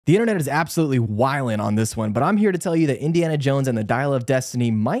The internet is absolutely wildin' on this one, but I'm here to tell you that Indiana Jones and the Dial of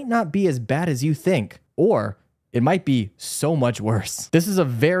Destiny might not be as bad as you think, or it might be so much worse. This is a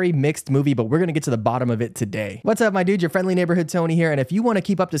very mixed movie, but we're gonna get to the bottom of it today. What's up, my dude? Your friendly neighborhood Tony here, and if you want to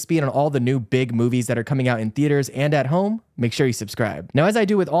keep up to speed on all the new big movies that are coming out in theaters and at home, make sure you subscribe. Now, as I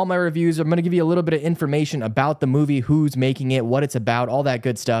do with all my reviews, I'm gonna give you a little bit of information about the movie, who's making it, what it's about, all that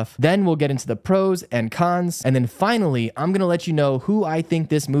good stuff. Then we'll get into the pros and cons, and then finally, I'm gonna let you know who I think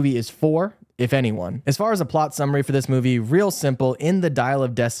this movie is for, if anyone. As far as a plot summary for this movie, real simple. In the Dial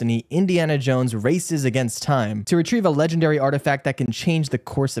of Destiny, Indiana Jones races against time to retrieve a legendary artifact that can change the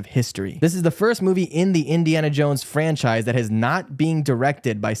course of history. This is the first movie in the Indiana Jones franchise that is not being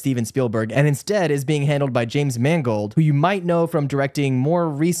directed by Steven Spielberg and instead is being handled by James Mangold, who you might know from directing more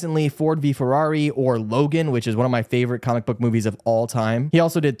recently Ford v Ferrari or Logan, which is one of my favorite comic book movies of all time. He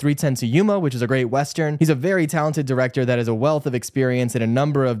also did 3:10 to Yuma, which is a great Western. He's a very talented director that has a wealth of experience in a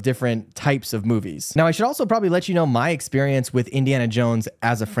number of different types of movies. Now, I should also probably let you know my experience with Indiana Jones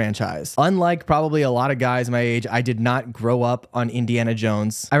as a franchise. Unlike probably a lot of guys my age, I did not grow up on Indiana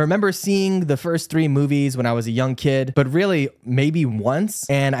Jones. I remember seeing the first 3 movies when I was a young kid, but really maybe once,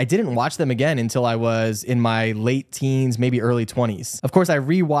 and I didn't watch them again until I was in my late teens, maybe early 20s. Of course, I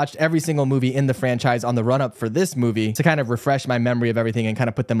rewatched every single movie in the franchise on the run-up for this movie to kind of refresh my memory of everything and kind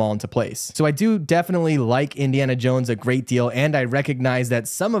of put them all into place. So I do definitely like Indiana Jones a great deal, and I recognize that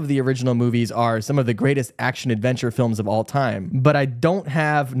some of the original movies are some of the greatest action adventure films of all time, but I don't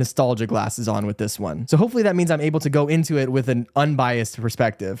have nostalgia glasses on with this one. So hopefully that means I'm able to go into it with an unbiased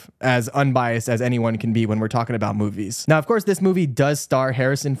perspective, as unbiased as anyone can be when we're talking about movies. Now, of course, this movie does star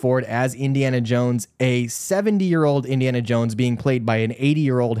Harrison Ford as Indiana Jones, a 70-year-old Indiana Jones being played by an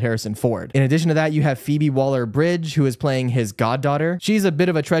 80-year-old Harrison Ford. In addition to that, you have Phoebe Waller-Bridge, who is playing his goddaughter. She's a bit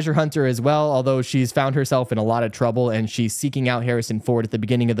of a treasure hunter as well, although she's found herself in a lot of trouble and she's seeking out Harrison Ford at the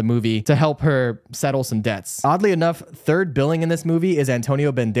beginning of the movie to help her settle some debts. Oddly enough, third billing in this movie is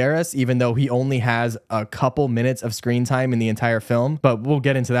Antonio Banderas, even though he only has a couple minutes of screen time in the entire film, but we'll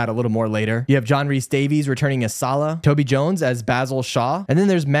get into that a little more later. You have John Rhys-Davies returning as Sala, Toby Jones as Basil Shaw, and then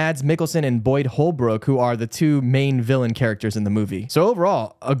there's Mads Mikkelsen and Boyd Holbrook, who are the 2 main villain characters in the movie. So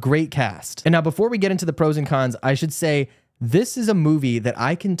overall, a great cast. And now before we get into the pros and cons, I should say this is a movie that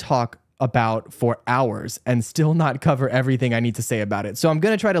I can talk about for hours and still not cover everything I need to say about it. So I'm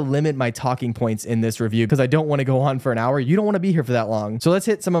going to try to limit my talking points in this review because I don't want to go on for an hour. You don't want to be here for that long. So let's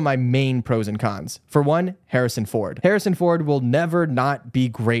hit some of my main pros and cons. For one, Harrison Ford. Harrison Ford will never not be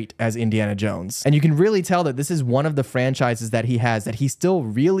great as Indiana Jones. And you can really tell that this is one of the franchises that he has that he still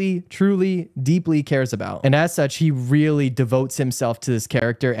really, truly, deeply cares about. And as such, he really devotes himself to this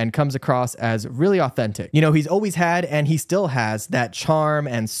character and comes across as really authentic. You know, he's always had and he still has that charm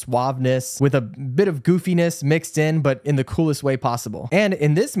and suaveness with a bit of goofiness mixed in, but in the coolest way possible. And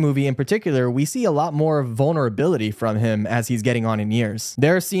in this movie in particular, we see a lot more vulnerability from him as he's getting on in years.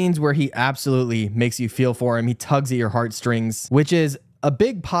 There are scenes where he absolutely makes you feel for him. He tugs at your heartstrings, which is a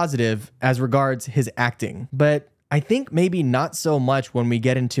big positive as regards his acting. But I think maybe not so much when we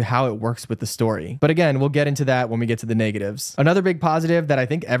get into how it works with the story. But again, we'll get into that when we get to the negatives. Another big positive that I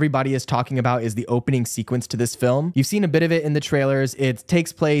think everybody is talking about is the opening sequence to this film. You've seen a bit of it in the trailers. It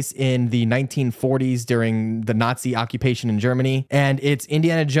takes place in the 1940s during the Nazi occupation in Germany. And it's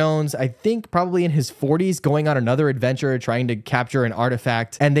Indiana Jones, I think probably in his 40s, going on another adventure trying to capture an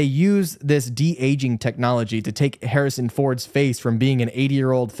artifact. And they use this de-aging technology to take Harrison Ford's face from being an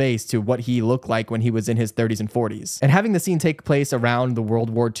 80-year-old face to what he looked like when he was in his 30s and 40s. And having the scene take place around the World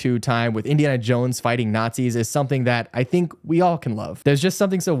War II time with Indiana Jones fighting Nazis is something that I think we all can love. There's just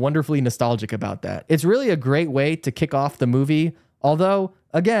something so wonderfully nostalgic about that. It's really a great way to kick off the movie, although,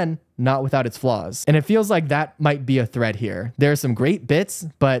 again, not without its flaws. And it feels like that might be a thread here. There are some great bits,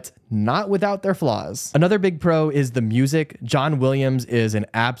 but not without their flaws. Another big pro is the music. John Williams is an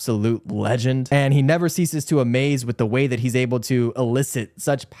absolute legend, and he never ceases to amaze with the way that he's able to elicit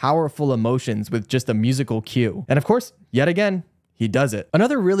such powerful emotions with just a musical cue. And of course, yet again, he does it.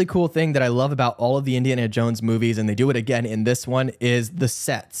 Another really cool thing that I love about all of the Indiana Jones movies, and they do it again in this one, is the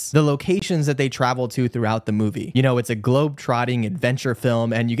sets, the locations that they travel to throughout the movie. You know, it's a globe-trotting adventure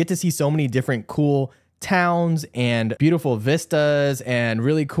film, and you get to see so many different cool towns and beautiful vistas and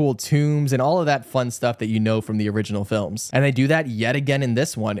really cool tombs and all of that fun stuff that you know from the original films. And they do that yet again in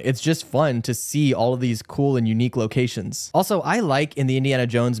this one. It's just fun to see all of these cool and unique locations. Also, I like in the Indiana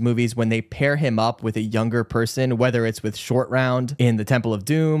Jones movies when they pair him up with a younger person, whether it's with Short Round in the Temple of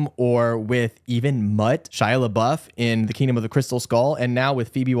Doom or with even Mutt, Shia LaBeouf in The Kingdom of the Crystal Skull, and now with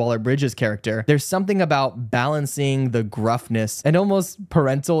Phoebe Waller-Bridge's character. There's something about balancing the gruffness and almost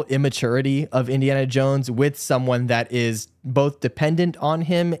parental immaturity of Indiana Jones Jones with someone that is both dependent on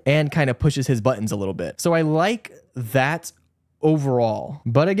him and kind of pushes his buttons a little bit. So I like that overall.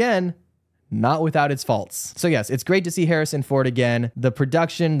 But again, not without its faults. So yes, it's great to see Harrison Ford again. The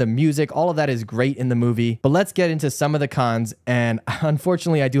production, the music, all of that is great in the movie. But let's get into some of the cons, and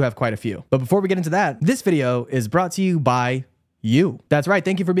unfortunately I do have quite a few. But before we get into that, this video is brought to you by you. That's right,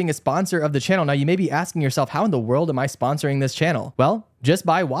 thank you for being a sponsor of the channel. Now you may be asking yourself, how in the world am I sponsoring this channel? Well, just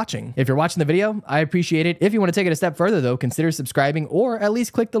by watching. If you're watching the video, I appreciate it. If you want to take it a step further though, consider subscribing or at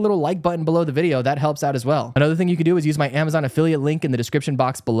least click the little like button below the video. That helps out as well. Another thing you can do is use my Amazon affiliate link in the description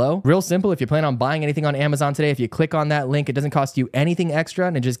box below. Real simple, if you plan on buying anything on Amazon today, if you click on that link, it doesn't cost you anything extra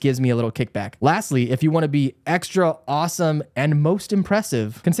and it just gives me a little kickback. Lastly, if you want to be extra awesome and most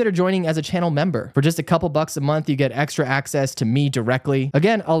impressive, consider joining as a channel member. For just a couple bucks a month, you get extra access to me directly.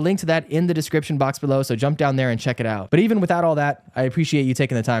 Again, I'll link to that in the description box below, so jump down there and check it out. But even without all that, I appreciate you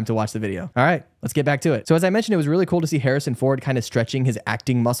taking the time to watch the video. All right, let's get back to it. So as I mentioned, it was really cool to see Harrison Ford kind of stretching his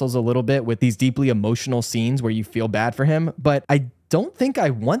acting muscles a little bit with these deeply emotional scenes where you feel bad for him. But I don't think I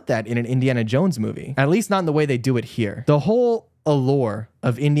want that in an Indiana Jones movie, at least not in the way they do it here. The whole allure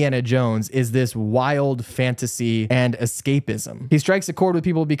of Indiana Jones is this wild fantasy and escapism. He strikes a chord with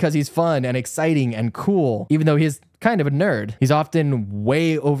people because he's fun and exciting and cool, even though he's kind of a nerd. He's often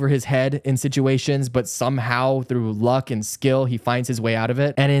way over his head in situations, but somehow through luck and skill, he finds his way out of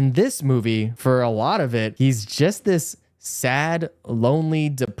it. And in this movie, for a lot of it, he's just this sad, lonely,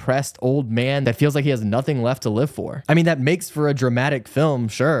 depressed old man that feels like he has nothing left to live for. I mean, that makes for a dramatic film,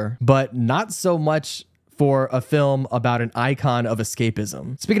 sure, but not so much for a film about an icon of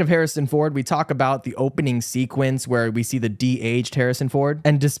escapism. Speaking of Harrison Ford, we talk about the opening sequence where we see the de-aged Harrison Ford.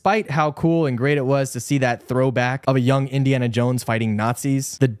 And despite how cool and great it was to see that throwback of a young Indiana Jones fighting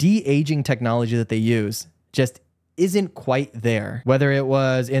Nazis, the de-aging technology that they use just isn't quite there. Whether it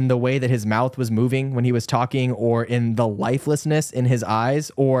was in the way that his mouth was moving when he was talking, or in the lifelessness in his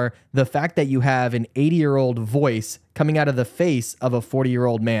eyes, or the fact that you have an 80-year-old voice coming out of the face of a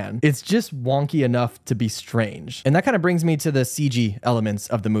 40-year-old man. It's just wonky enough to be strange. And that kind of brings me to the CG elements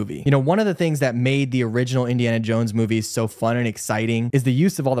of the movie. You know, one of the things that made the original Indiana Jones movies so fun and exciting is the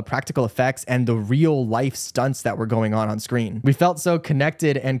use of all the practical effects and the real life stunts that were going on screen. We felt so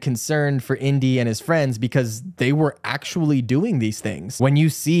connected and concerned for Indy and his friends because they were actually doing these things. When you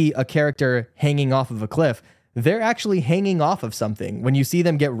see a character hanging off of a cliff, they're actually hanging off of something. When you see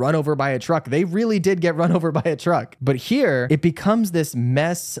them get run over by a truck, they really did get run over by a truck. But here, it becomes this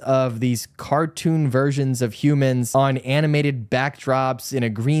mess of these cartoon versions of humans on animated backdrops in a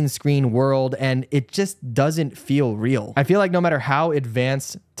green screen world, and it just doesn't feel real. I feel like no matter how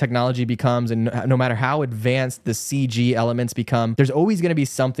advanced technology becomes and no matter how advanced the CG elements become, there's always going to be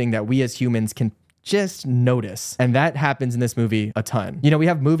something that we as humans can just notice. And that happens in this movie a ton. You know, we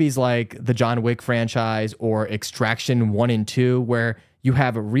have movies like the John Wick franchise or Extraction 1 and 2, where you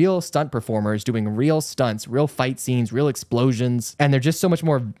have real stunt performers doing real stunts, real fight scenes, real explosions, and they're just so much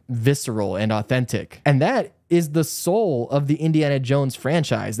more visceral and authentic. And that is the soul of the Indiana Jones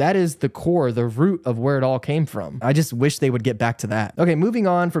franchise. That is the core, the root of where it all came from. I just wish they would get back to that. Okay, moving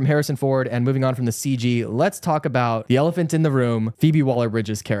on from Harrison Ford and moving on from the CG, let's talk about the elephant in the room, Phoebe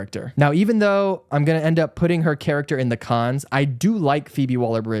Waller-Bridge's character. Now, even though I'm gonna end up putting her character in the cons, I do like Phoebe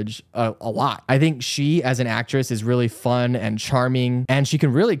Waller-Bridge a lot. I think she, as an actress, is really fun and charming, and she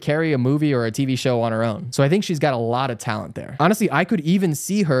can really carry a movie or a TV show on her own. So I think she's got a lot of talent there. Honestly, I could even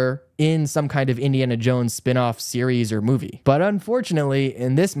see her in some kind of Indiana Jones spin-off series or movie. But unfortunately,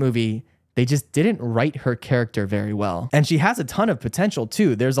 in this movie, they just didn't write her character very well. And she has a ton of potential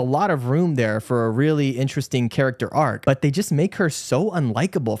too. There's a lot of room there for a really interesting character arc, but they just make her so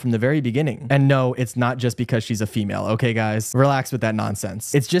unlikable from the very beginning. And no, it's not just because she's a female, okay guys? Relax with that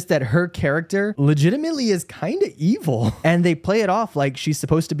nonsense. It's just that her character legitimately is kind of evil, and they play it off like she's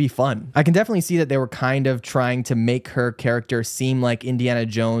supposed to be fun. I can definitely see that they were kind of trying to make her character seem like Indiana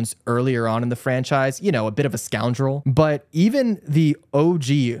Jones earlier on in the franchise, you know, a bit of a scoundrel. But even the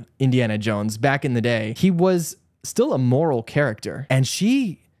OG Indiana Jones back in the day, he was still a moral character, and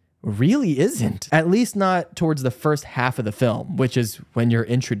she really isn't, at least not towards the first half of the film, which is when you're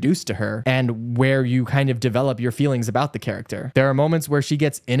introduced to her and where you kind of develop your feelings about the character. There are moments where she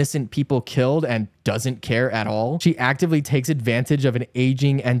gets innocent people killed and doesn't care at all. She actively takes advantage of an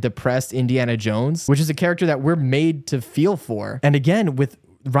aging and depressed Indiana Jones, which is a character that we're made to feel for. And again, with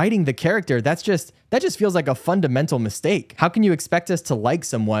writing the character, that just feels like a fundamental mistake. How can you expect us to like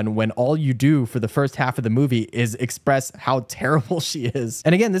someone when all you do for the first half of the movie is express how terrible she is?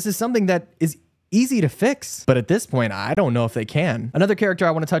 And again, this is something that is easy to fix. But at this point, I don't know if they can. Another character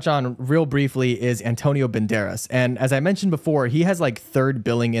I want to touch on real briefly is Antonio Banderas. And as I mentioned before, he has like third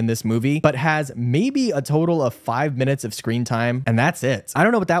billing in this movie, but has maybe a total of 5 minutes of screen time, and that's it. I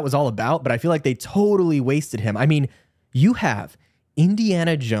don't know what that was all about, but I feel like they totally wasted him. I mean, you have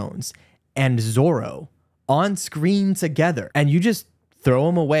Indiana Jones and Zorro on screen together, and you just throw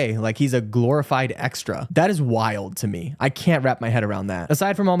him away like he's a glorified extra. That is wild to me. I can't wrap my head around that.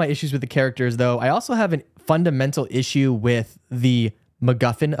 Aside from all my issues with the characters, though, I also have a fundamental issue with the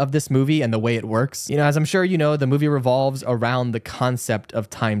MacGuffin of this movie and the way it works. You know, as I'm sure you know, the movie revolves around the concept of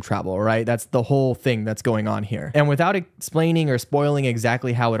time travel, right? That's the whole thing that's going on here. And without explaining or spoiling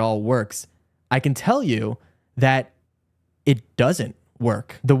exactly how it all works, I can tell you that it doesn't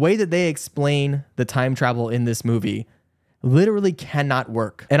work. The way that they explain the time travel in this movie literally cannot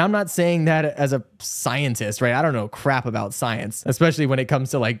work. And I'm not saying that as a scientist, right? I don't know crap about science, especially when it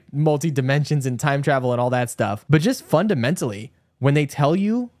comes to like multi-dimensions and time travel and all that stuff. But just fundamentally, when they tell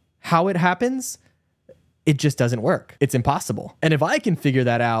you how it happens, it just doesn't work. It's impossible. And if I can figure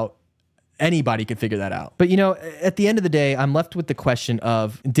that out, anybody could figure that out. But you know, at the end of the day, I'm left with the question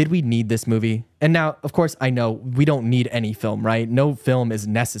of, did we need this movie? And now, of course, I know we don't need any film, right? No film is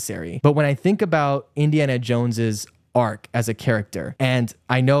necessary. But when I think about Indiana Jones's arc as a character, and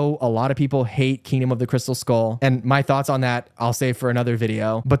I know a lot of people hate Kingdom of the Crystal Skull, and my thoughts on that I'll save for another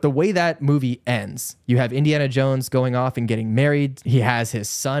video, but the way that movie ends, you have Indiana Jones going off and getting married, he has his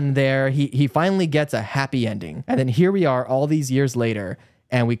son there, he finally gets a happy ending, and then here we are all these years later,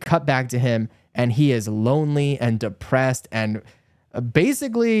 and we cut back to him, and he is lonely and depressed and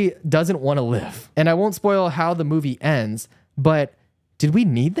basically doesn't want to live. And I won't spoil how the movie ends, but did we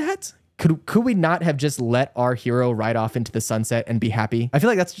need that? Could we not have just let our hero ride off into the sunset and be happy? I feel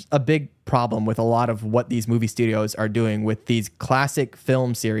like that's a big problem with a lot of what these movie studios are doing with these classic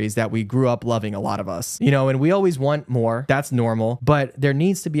film series that we grew up loving, a lot of us. You know, and we always want more. That's normal. But there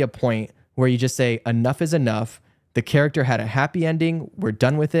needs to be a point where you just say, enough is enough. The character had a happy ending. We're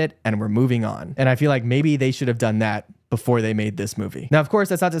done with it and we're moving on. And I feel like maybe they should have done that before they made this movie. Now, of course,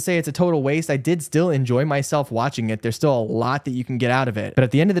 that's not to say it's a total waste. I did still enjoy myself watching it. There's still a lot that you can get out of it. But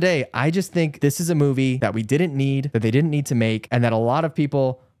at the end of the day, I just think this is a movie that we didn't need, that they didn't need to make, and that a lot of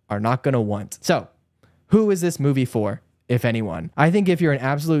people are not going to want. So, who is this movie for, if anyone? I think if you're an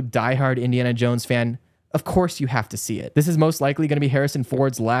absolute diehard Indiana Jones fan, of course you have to see it. This is most likely going to be Harrison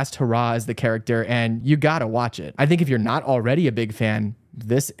Ford's last hurrah as the character, and you gotta watch it. I think if you're not already a big fan,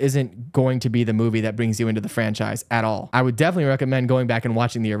 this isn't going to be the movie that brings you into the franchise at all. I would definitely recommend going back and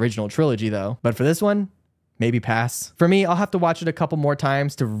watching the original trilogy though. But for this one, maybe pass. For me, I'll have to watch it a couple more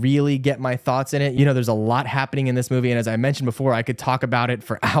times to really get my thoughts in it. You know, there's a lot happening in this movie, and as I mentioned before, I could talk about it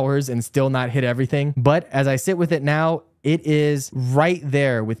for hours and still not hit everything. But as I sit with it now, it is right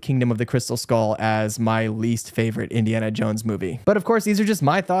there with Kingdom of the Crystal Skull as my least favorite Indiana Jones movie. But of course, these are just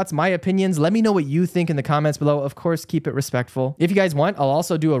my thoughts, my opinions. Let me know what you think in the comments below. Of course, keep it respectful. If you guys want, I'll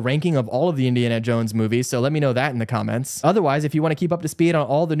also do a ranking of all of the Indiana Jones movies, so let me know that in the comments. Otherwise, if you want to keep up to speed on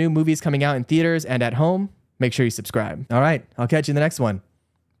all the new movies coming out in theaters and at home, make sure you subscribe. All right, I'll catch you in the next one.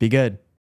 Be good.